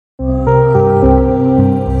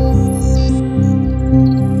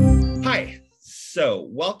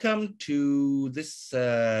welcome to this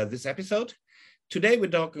episode. Today we're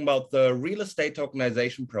talking about the real estate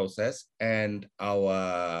tokenization process, and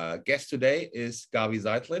our guest today is Gavi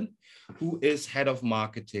Zeitlin, who is head of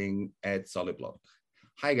marketing at Solidblock.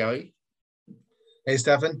 Hi, Gavi. Hey,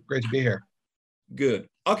 Stefan. Great to be here. Good.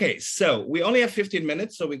 Okay, so we only have 15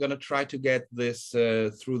 minutes, so we're going to try to get this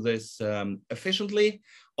through this efficiently.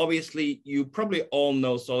 Obviously, you probably all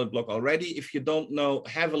know Solidblock already. If you don't know,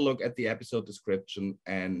 have a look at the episode description,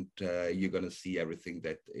 and you're going to see everything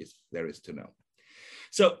that there is to know.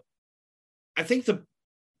 So I think the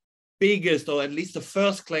biggest, or at least the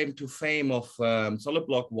first claim to fame of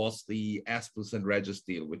Solidblock was the Aspen and Regis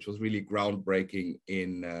deal, which was really groundbreaking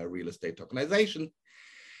in real estate tokenization.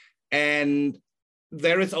 And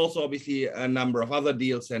there is also obviously a number of other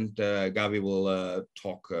deals, and Gavi will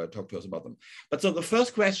talk to us about them. But so the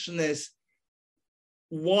first question is,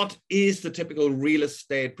 what is the typical real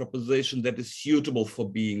estate proposition that is suitable for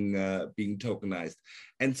being tokenized?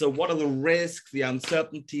 And so what are the risks, the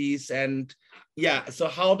uncertainties, and yeah, so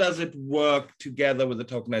how does it work together with the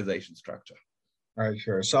tokenization structure? All right,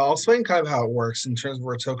 sure. So I'll explain kind of how it works in terms of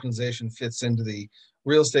where tokenization fits into the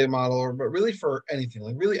real estate model, but really for anything,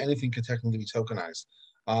 like really anything could technically be tokenized.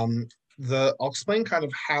 I'll explain kind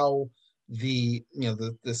of how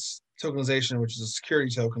this tokenization, which is a security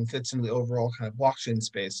token, fits into the overall kind of blockchain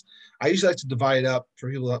space. I usually like to divide up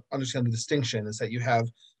for people to understand the distinction is that you have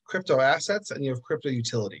crypto assets and you have crypto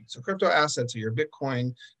utility. So crypto assets are your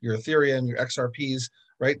Bitcoin, your Ethereum, your XRPs,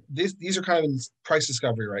 right? These are kind of in price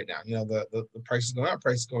discovery right now. You know, the price is going up,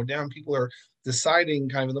 price is going down. People are deciding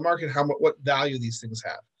kind of in the market what value these things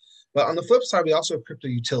have. But on the flip side, we also have crypto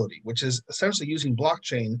utility, which is essentially using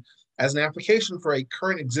blockchain as an application for a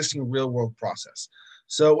current existing real world process.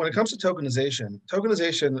 So when it comes to tokenization,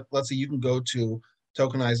 let's say you can go to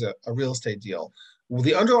tokenize a real estate deal. Well,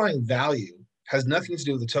 the underlying value has nothing to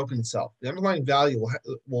do with the token itself. The underlying value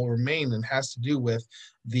will remain and has to do with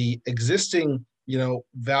the existing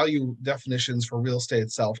value definitions for real estate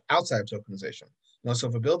itself outside of tokenization. So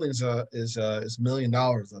if a building is $1 million,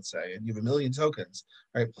 let's say, and you have 1 million tokens,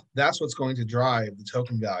 right? That's what's going to drive the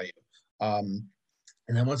token value.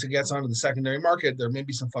 And then once it gets onto the secondary market, there may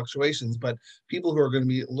be some fluctuations, but people who are going to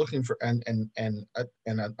be looking for and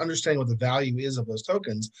understanding what the value is of those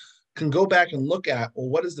tokens can go back and look at, well,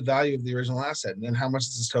 what is the value of the original asset, and then how much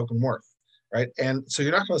is this token worth? Right. And so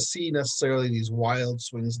you're not going to see necessarily these wild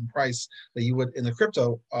swings in price that you would in the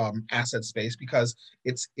crypto asset space, because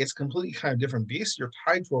it's completely kind of different beast. You're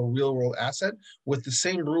tied to a real world asset with the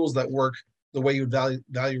same rules that work the way you would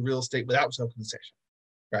value real estate without tokenization.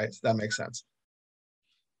 Right. So that makes sense.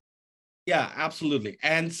 Yeah, absolutely.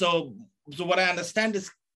 And so what I understand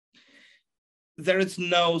is there is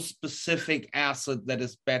no specific asset that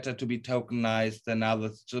is better to be tokenized than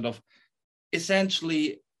others. Sort of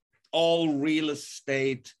essentially all real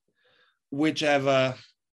estate, whichever.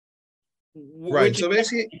 Right. So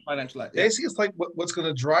basically it's like what's going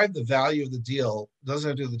to drive the value of the deal doesn't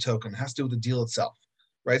have to do with the token, it has to do with the deal itself.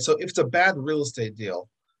 Right. So if it's a bad real estate deal,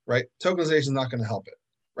 right, tokenization is not going to help it.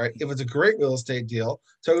 Right. If it's a great real estate deal,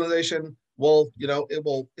 tokenization will, it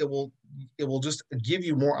will just give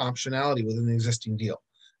you more optionality within the existing deal.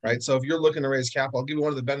 Right. So if you're looking to raise capital, I'll give you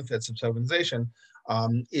one of the benefits of tokenization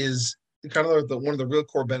is kind of one of the real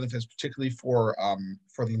core benefits, particularly for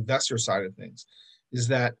the investor side of things, is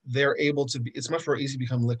that they're able to be, it's much more easy to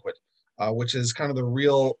become liquid, which is kind of the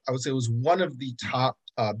real, I would say, was one of the top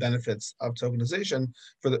benefits of tokenization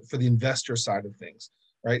for the investor side of things,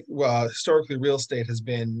 right? Historically, real estate has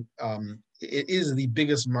been, it is the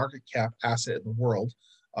biggest market cap asset in the world,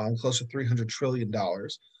 close to $300 trillion.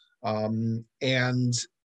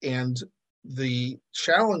 And the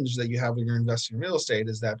challenge that you have when you're investing in real estate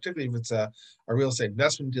is that, particularly if it's a real estate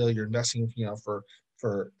investment deal, you're investing,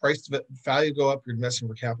 for price value go up, you're investing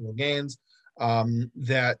for capital gains,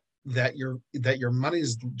 that your money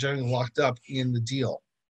is generally locked up in the deal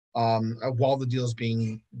while the deal is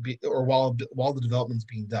while the development is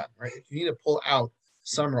being done, right? If you need to pull out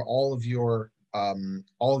some or all of your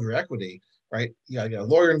equity, right? You get a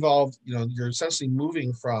lawyer involved. You're essentially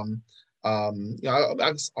moving from I'll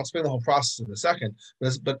explain the whole process in a second,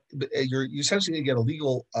 but you essentially need to get the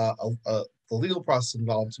legal process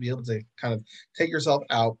involved to be able to kind of take yourself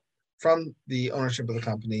out from the ownership of the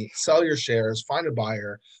company, sell your shares, find a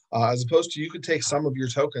buyer, as opposed to you could take some of your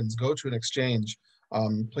tokens, go to an exchange,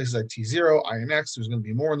 places like T0, INX, there's going to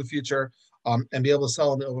be more in the future, and be able to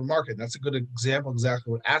sell in the open market. That's a good example,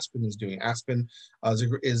 exactly what Aspen is doing. Aspen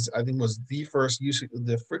is I think was the first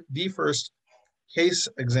case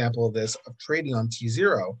example of this, of trading on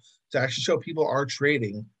T0, to actually show people are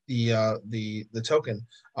trading the token.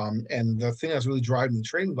 And the thing that's really driving the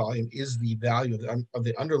trading volume is the value of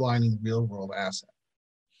the underlying real world asset.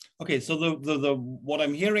 Okay, so the what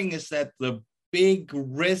I'm hearing is that the big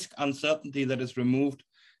risk uncertainty that is removed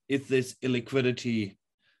is this illiquidity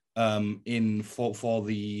for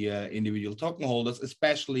the individual token holders,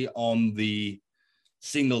 especially on the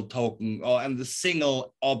single token and the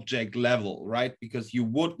single object level, right? Because you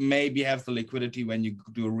would maybe have the liquidity when you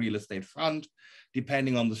do a real estate fund,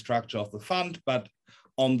 depending on the structure of the fund, but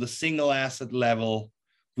on the single asset level,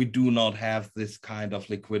 we do not have this kind of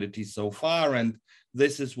liquidity so far. And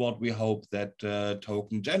this is what we hope that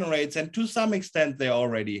token generates. And to some extent, they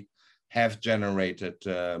already have generated,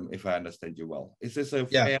 if I understand you well. Is this a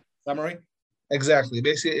fair summary? Exactly.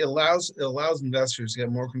 Basically, it allows investors to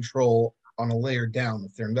get more control on a layer down.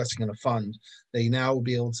 If they're investing in a fund, they now will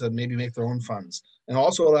be able to maybe make their own funds, and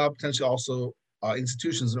also allow potentially also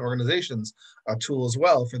institutions and organizations a tool as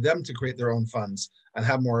well for them to create their own funds and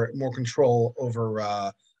have more control over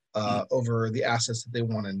over the assets that they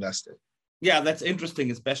want to invest in. Yeah, that's interesting,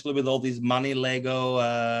 especially with all these money Lego,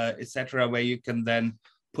 etc., where you can then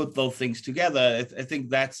put those things together. I think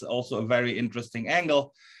that's also a very interesting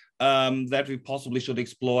angle that we possibly should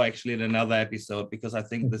explore actually in another episode, because I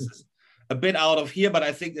think this is a bit out of here, but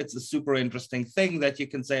I think it's a super interesting thing that you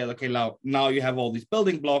can say, okay, now you have all these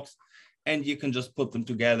building blocks and you can just put them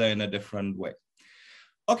together in a different way.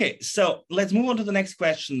 Okay, so let's move on to the next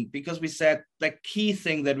question, because we said the key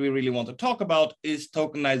thing that we really want to talk about is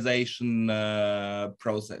tokenization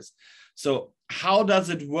process. So how does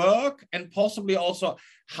it work? And possibly also,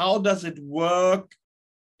 how does it work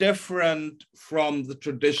different from the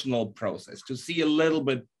traditional process, to see a little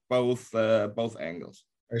bit both angles?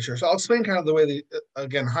 Right, sure. So I'll explain kind of the way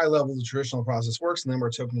again, high level, the traditional process works, and then where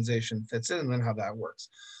tokenization fits in, and then how that works.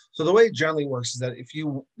 So the way it generally works is that if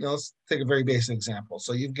you let's take a very basic example.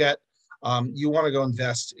 So you've got, you want to go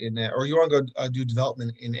invest in, or you want to go do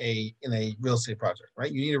development in a real estate project,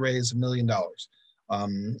 right? You need to raise $1 million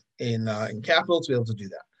in capital to be able to do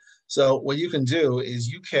that. So what you can do is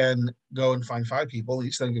you can go and find 5 people,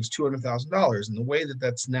 each of them gives $200,000. And the way that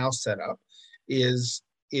that's now set up is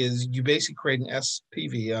you basically create an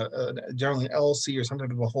SPV, generally an LLC or some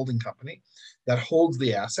type of a holding company that holds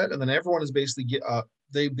the asset, and then everyone is basically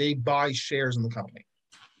they buy shares in the company.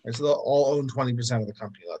 Right? So they'll all own 20% of the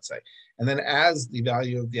company, let's say. And then as the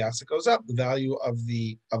value of the asset goes up, the value of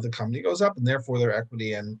the company goes up, and therefore their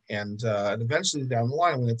equity and eventually down the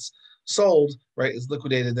line when it's sold, right, is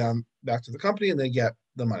liquidated down back to the company, and they get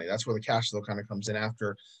the money. That's where the cash flow kind of comes in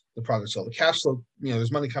after the product. So the cash flow,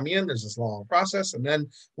 there's money coming in, there's this long process, and then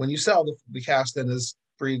when you sell, the cash then is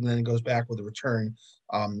freed, and then it goes back with a return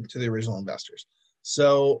to the original investors.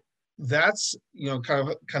 So that's kind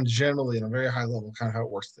of generally in a very high level kind of how it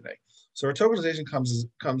works today. So our tokenization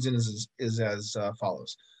comes in is as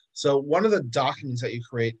follows. So one of the documents that you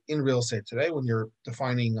create in real estate today when you're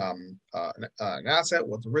defining an asset,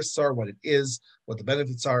 what the risks are, what it is, what the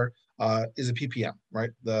benefits are, is a PPM, right?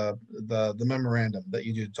 The memorandum that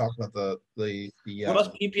you do to talk about the what does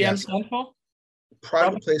PPM stand for?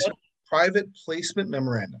 Private placement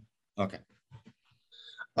memorandum. Okay.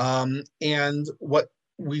 And what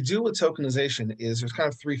we do with tokenization is there's kind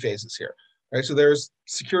of 3 phases here, right? So there's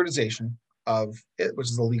securitization of it, which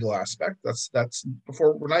is the legal aspect. That's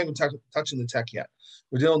before, we're not even touching the tech yet.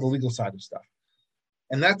 We're dealing with the legal side of stuff,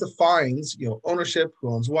 and that defines ownership,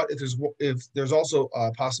 who owns what. If there's also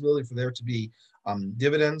a possibility for there to be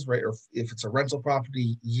dividends, right, or if it's a rental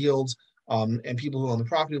property, yields, and people who own the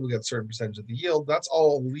property will get a certain percentage of the yield. That's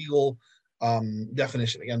all legal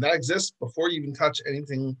definition. Again, that exists before you even touch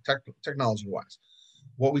anything technology wise.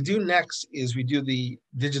 What we do next is we do the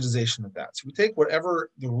digitization of that. So we take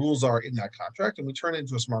whatever the rules are in that contract and we turn it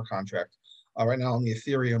into a smart contract right now on the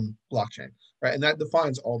Ethereum blockchain, right? And that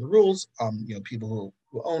defines all the rules. People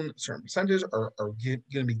who own a certain percentage are going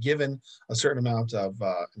to be given a certain amount of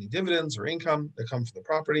any dividends or income that come from the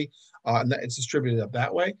property, and that it's distributed up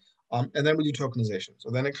that way. And then we do tokenization. So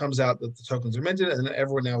then it comes out that the tokens are minted, and then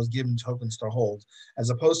everyone now is given tokens to hold, as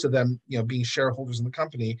opposed to them, being shareholders in the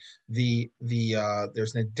company.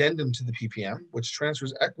 There's an addendum to the PPM, which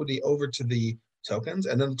transfers equity over to the tokens,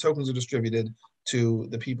 and then the tokens are distributed to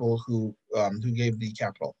the people who gave the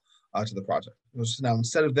capital to the project. So now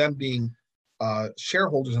instead of them being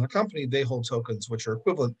shareholders in a company, they hold tokens which are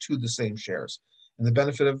equivalent to the same shares. And the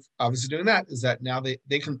benefit of obviously doing that is that now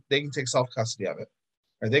they can take self-custody of it.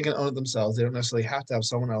 Or they can own it themselves. They don't necessarily have to have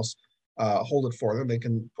someone else hold it for them. They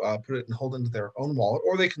can put it and hold it into their own wallet,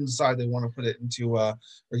 or they can decide they want to put it into or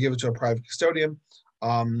give it to a private custodian.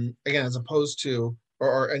 Again, as opposed to,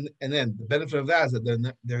 and then the benefit of that is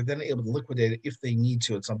that they're then able to liquidate it if they need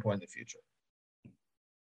to at some point in the future.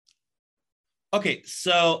 Okay,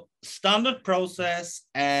 so standard process,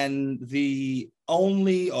 and the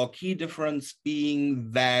only or key difference being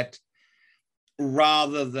that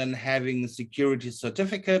rather than having a security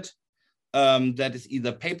certificate that is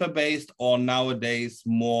either paper-based or nowadays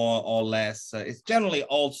more or less, it's generally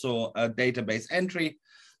also a database entry,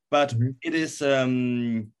 but it is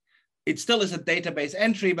it still is a database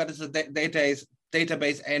entry, but it's a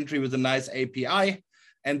database entry with a nice API.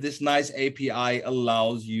 And this nice API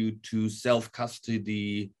allows you to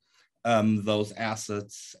self-custody those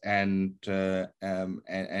assets and do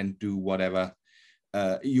whatever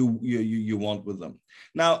you want with them.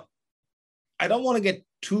 Now, I don't want to get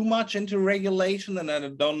too much into regulation, and I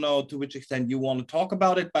don't know to which extent you want to talk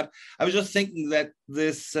about it, but I was just thinking that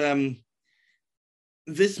this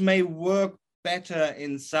may work better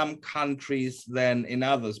in some countries than in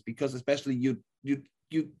others, because especially you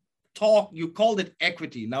called it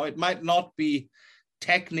equity. Now, it might not be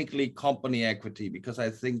technically company equity, because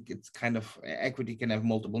I think it's kind of, equity can have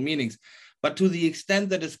multiple meanings, but to the extent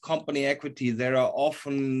that it's company equity, there are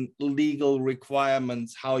often legal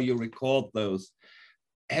requirements how you record those.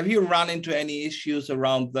 Have you run into any issues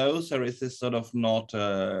around those, or is this sort of not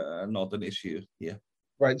an issue here?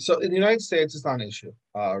 Right. So in the United States, it's not an issue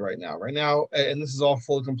right now. Right now, and this is all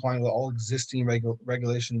fully compliant with all existing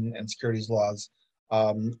regulation and securities laws.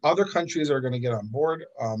 Other countries are going to get on board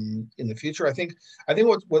in the future. I think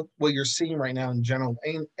what you're seeing right now in general,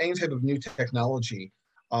 any type of new technology,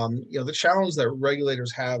 the challenge that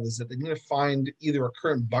regulators have is that they need to find either a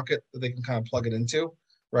current bucket that they can kind of plug it into,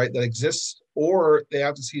 right, that exists, or they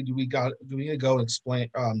have to see, do we need to go and explain,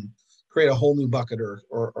 create a whole new bucket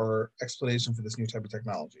or explanation for this new type of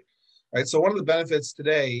technology, right? So one of the benefits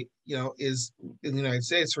today, is in the United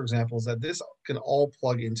States, for example, is that this can all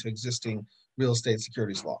plug into existing real estate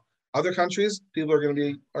securities law. Other countries, people are going to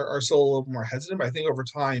be are still a little more hesitant, but I think over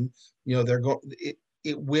time,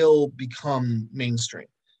 it will become mainstream.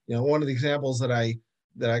 One of the examples that I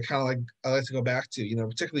kind of I like to go back to,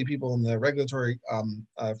 particularly people in the regulatory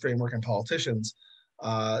framework and politicians,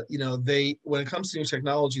 they, when it comes to new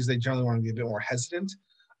technologies, they generally want to be a bit more hesitant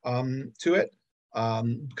to it,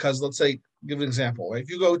 because let's say, give an example. Right? If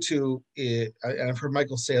you go to it, and I've heard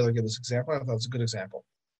Michael Saylor give this example, I thought it's a good example.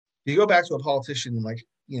 You go back to a politician in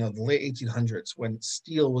the late 1800s when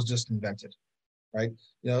steel was just invented, right?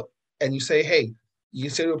 And you say, hey, you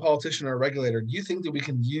say to a politician or a regulator, do you think that we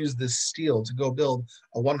can use this steel to go build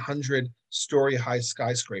a 100-story high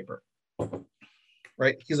skyscraper?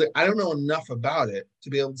 Right? He's like, I don't know enough about it to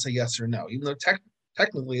be able to say yes or no, even though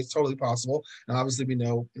technically it's totally possible. And obviously we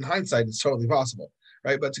know in hindsight it's totally possible,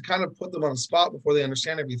 right? But to kind of put them on the spot before they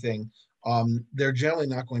understand everything, they're generally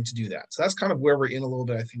not going to do that. So that's kind of where we're in a little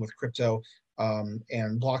bit, I think, with crypto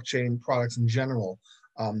and blockchain products in general.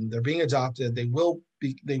 They're being adopted. They will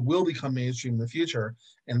become mainstream in the future,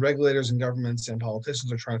 and regulators and governments and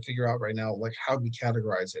politicians are trying to figure out right now, like, how do we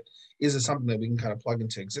categorize it? Is it something that we can kind of plug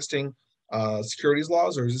into existing securities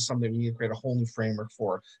laws, or is this something we need to create a whole new framework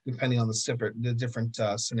for, depending on the different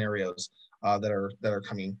scenarios that are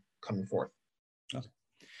coming forth? Okay.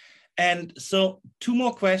 And so, two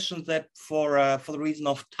more questions that, for the reason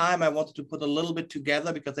of time, I wanted to put a little bit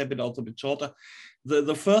together because they're also a bit shorter.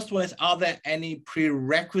 The first one is, are there any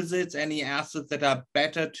prerequisites, any assets that are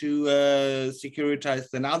better to securitize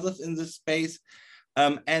than others in this space?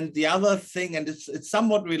 And the other thing, and it's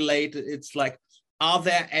somewhat related, it's like, are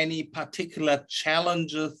there any particular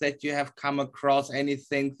challenges that you have come across,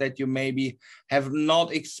 anything that you maybe have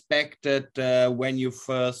not expected when you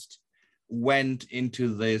first went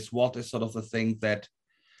into this? What is sort of the thing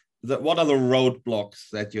what are the roadblocks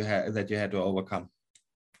that you had to overcome?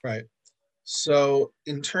 Right. So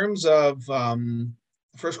in terms of the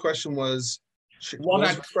first question was,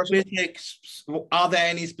 are there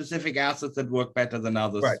any specific assets that work better than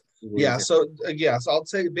others? Right. Yeah. So so I'll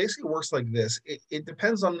say it basically works like this. It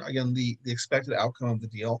depends on, again, the expected outcome of the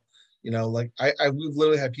deal. We've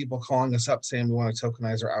literally had people calling us up saying we want to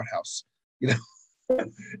tokenize our outhouse.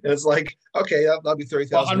 And it's like, okay, that'll be $30,000.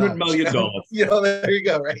 $100 million. There you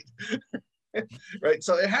go, right? Right.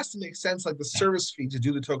 So it has to make sense, like the service fee to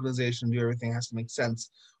do the tokenization, do everything has to make sense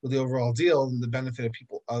with the overall deal and the benefit of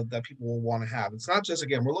people that people will want to have. It's not just,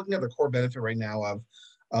 again, we're looking at the core benefit right now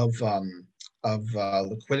of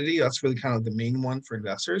liquidity. That's really kind of the main one for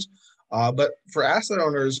investors. But for asset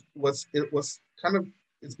owners, what's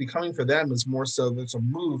it's becoming for them is more so there's a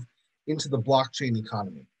move into the blockchain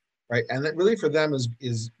economy, right? And that really for them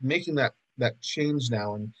is making that change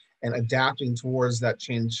now and adapting towards that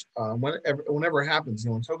change whenever it happens.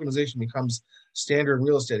 When tokenization becomes standard in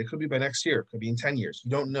real estate, it could be by next year, it could be in 10 years.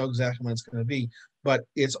 You don't know exactly when it's going to be, but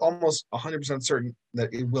it's almost 100% certain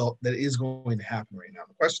that it is going to happen right now.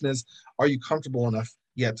 The question is, are you comfortable enough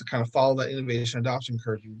yet to kind of follow that innovation adoption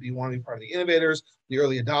curve? Do you want to be part of the innovators, the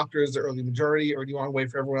early adopters, the early majority, or do you want to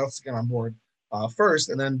wait for everyone else to get on board first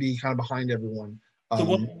and then be kind of behind everyone? So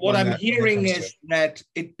what I'm hearing is that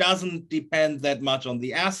it doesn't depend that much on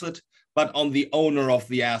the asset, but on the owner of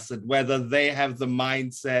the asset, whether they have the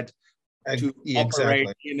mindset to operate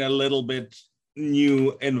in a little bit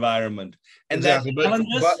new environment. And exactly,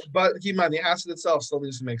 but keep in mind, the asset itself still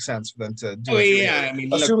needs to make sense for them to do it. Yeah, I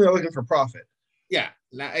mean, assuming they're looking for profit. Yeah,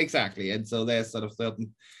 exactly. And so there's sort of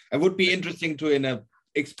certain, it would be interesting to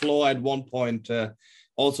explore at one point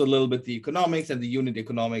also a little bit the economics and the unit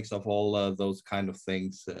economics of all those kind of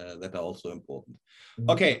things that are also important.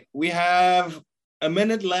 Okay, we have a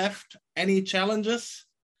minute left. Any challenges?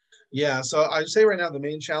 Yeah, so I'd say right now the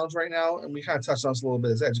main challenge right now, and we kind of touched on this a little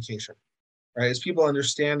bit, is education. Right, is people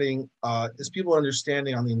understanding on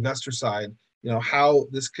the investor side, how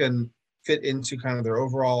this can fit into kind of their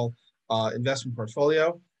overall investment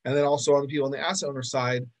portfolio, and then also other people on the asset owner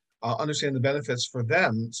side understand the benefits for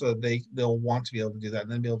them, so that they'll want to be able to do that,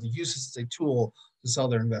 and then be able to use this as a tool to sell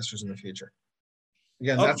their investors in the future.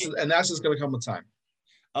 Again, that's just going to come with time.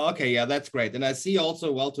 Okay, yeah, that's great. And I see also,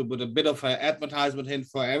 well, to put a bit of an advertisement hint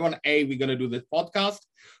for everyone, we're going to do this podcast.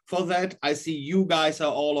 For that, I see you guys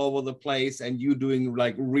are all over the place and you doing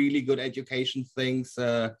like really good education things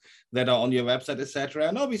that are on your website, etc.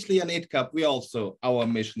 And obviously on ITCUP, our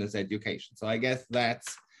mission is education. So I guess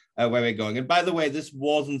that's where we're going. And by the way, this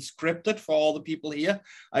wasn't scripted for all the people here.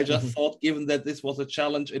 I just thought, given that this was a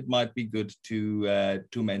challenge, it might be good to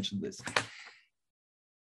mention this.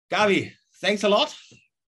 Gavi, thanks a lot.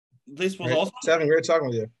 This was awesome. Great talking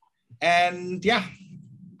with you. And yeah,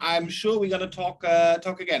 I'm sure we're going to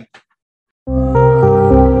talk again.